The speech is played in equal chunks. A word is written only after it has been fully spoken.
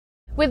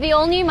With the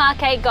all-new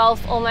Mark 8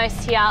 Golf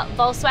almost here,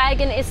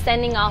 Volkswagen is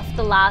sending off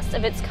the last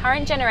of its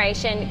current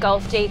generation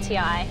Golf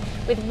GTI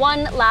with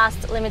one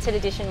last limited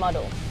edition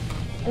model.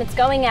 And it's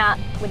going out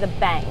with a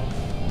bang.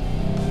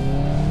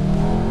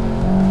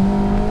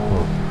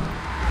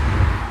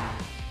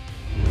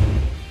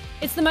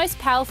 It's the most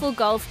powerful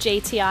Golf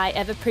GTI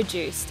ever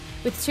produced,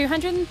 with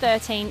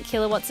 213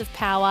 kilowatts of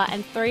power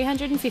and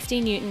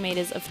 350 newton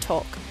meters of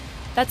torque.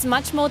 That's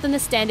much more than the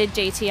standard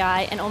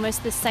GTI and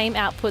almost the same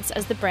outputs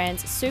as the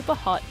brand's super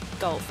hot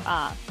Golf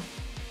R.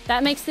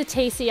 That makes the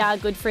TCR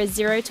good for a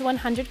 0 to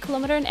 100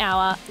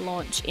 km/h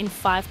launch in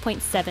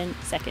 5.7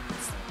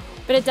 seconds.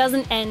 But it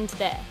doesn't end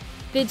there.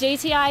 The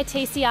GTI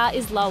TCR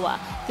is lower,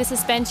 the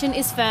suspension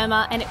is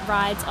firmer and it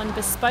rides on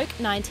bespoke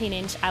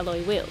 19-inch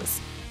alloy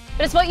wheels.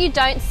 But it's what you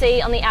don't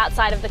see on the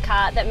outside of the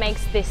car that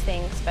makes this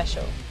thing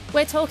special.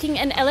 We're talking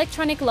an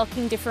electronic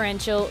locking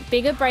differential,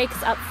 bigger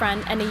brakes up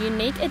front and a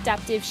unique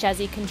adaptive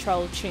chassis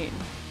control tune.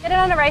 Get it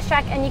on a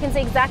racetrack and you can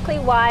see exactly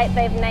why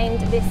they've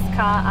named this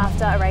car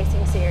after a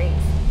racing series.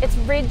 It's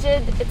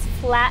rigid, it's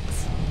flat.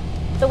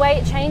 The way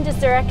it changes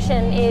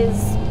direction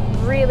is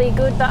really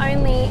good. The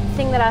only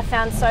thing that I've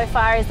found so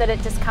far is that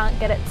it just can't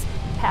get its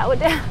power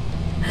down.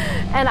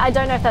 And I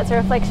don't know if that's a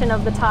reflection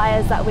of the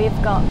tyres that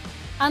we've got.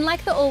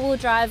 Unlike the all-wheel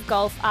drive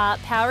Golf R,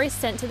 power is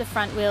sent to the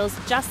front wheels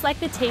just like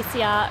the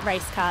TCR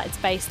race car it's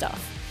based off.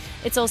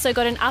 It's also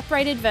got an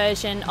uprated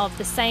version of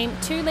the same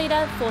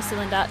 2-litre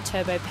 4-cylinder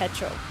turbo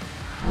petrol.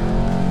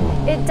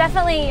 It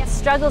definitely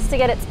struggles to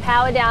get its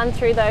power down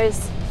through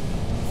those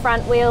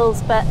front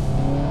wheels, but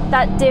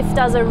that diff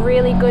does a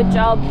really good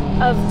job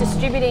of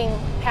distributing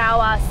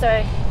power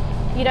so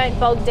you don't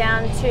bog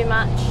down too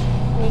much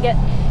and you get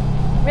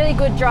really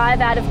good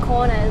drive out of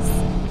corners.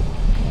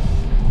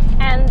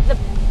 And the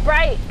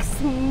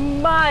brakes,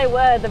 my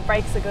word, the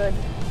brakes are good.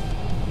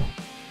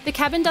 The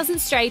cabin doesn't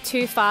stray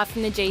too far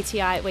from the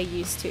GTI we're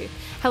used to.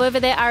 However,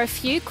 there are a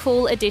few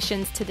cool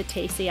additions to the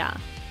TCR.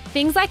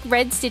 Things like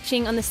red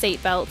stitching on the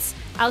seat belts,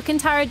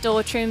 Alcantara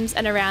door trims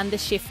and around the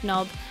shift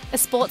knob, a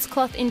sports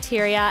cloth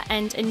interior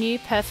and a new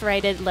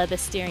perforated leather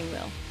steering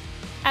wheel.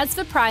 As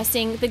for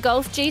pricing, the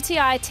Golf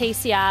GTI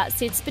TCR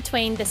sits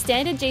between the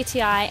standard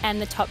GTI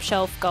and the top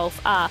shelf Golf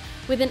R,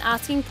 with an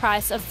asking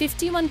price of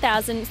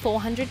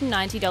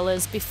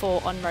 $51,490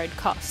 before on-road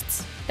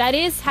costs. That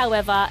is,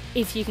 however,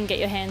 if you can get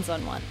your hands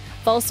on one.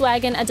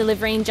 Volkswagen are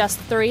delivering just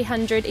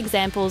 300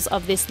 examples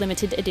of this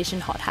limited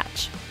edition hot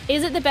hatch.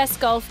 Is it the best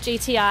Golf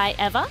GTI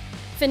ever?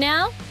 For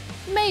now,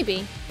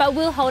 maybe, but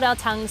we'll hold our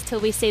tongues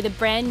till we see the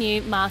brand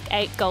new Mark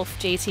 8 Golf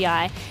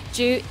GTI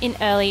due in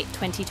early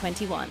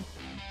 2021.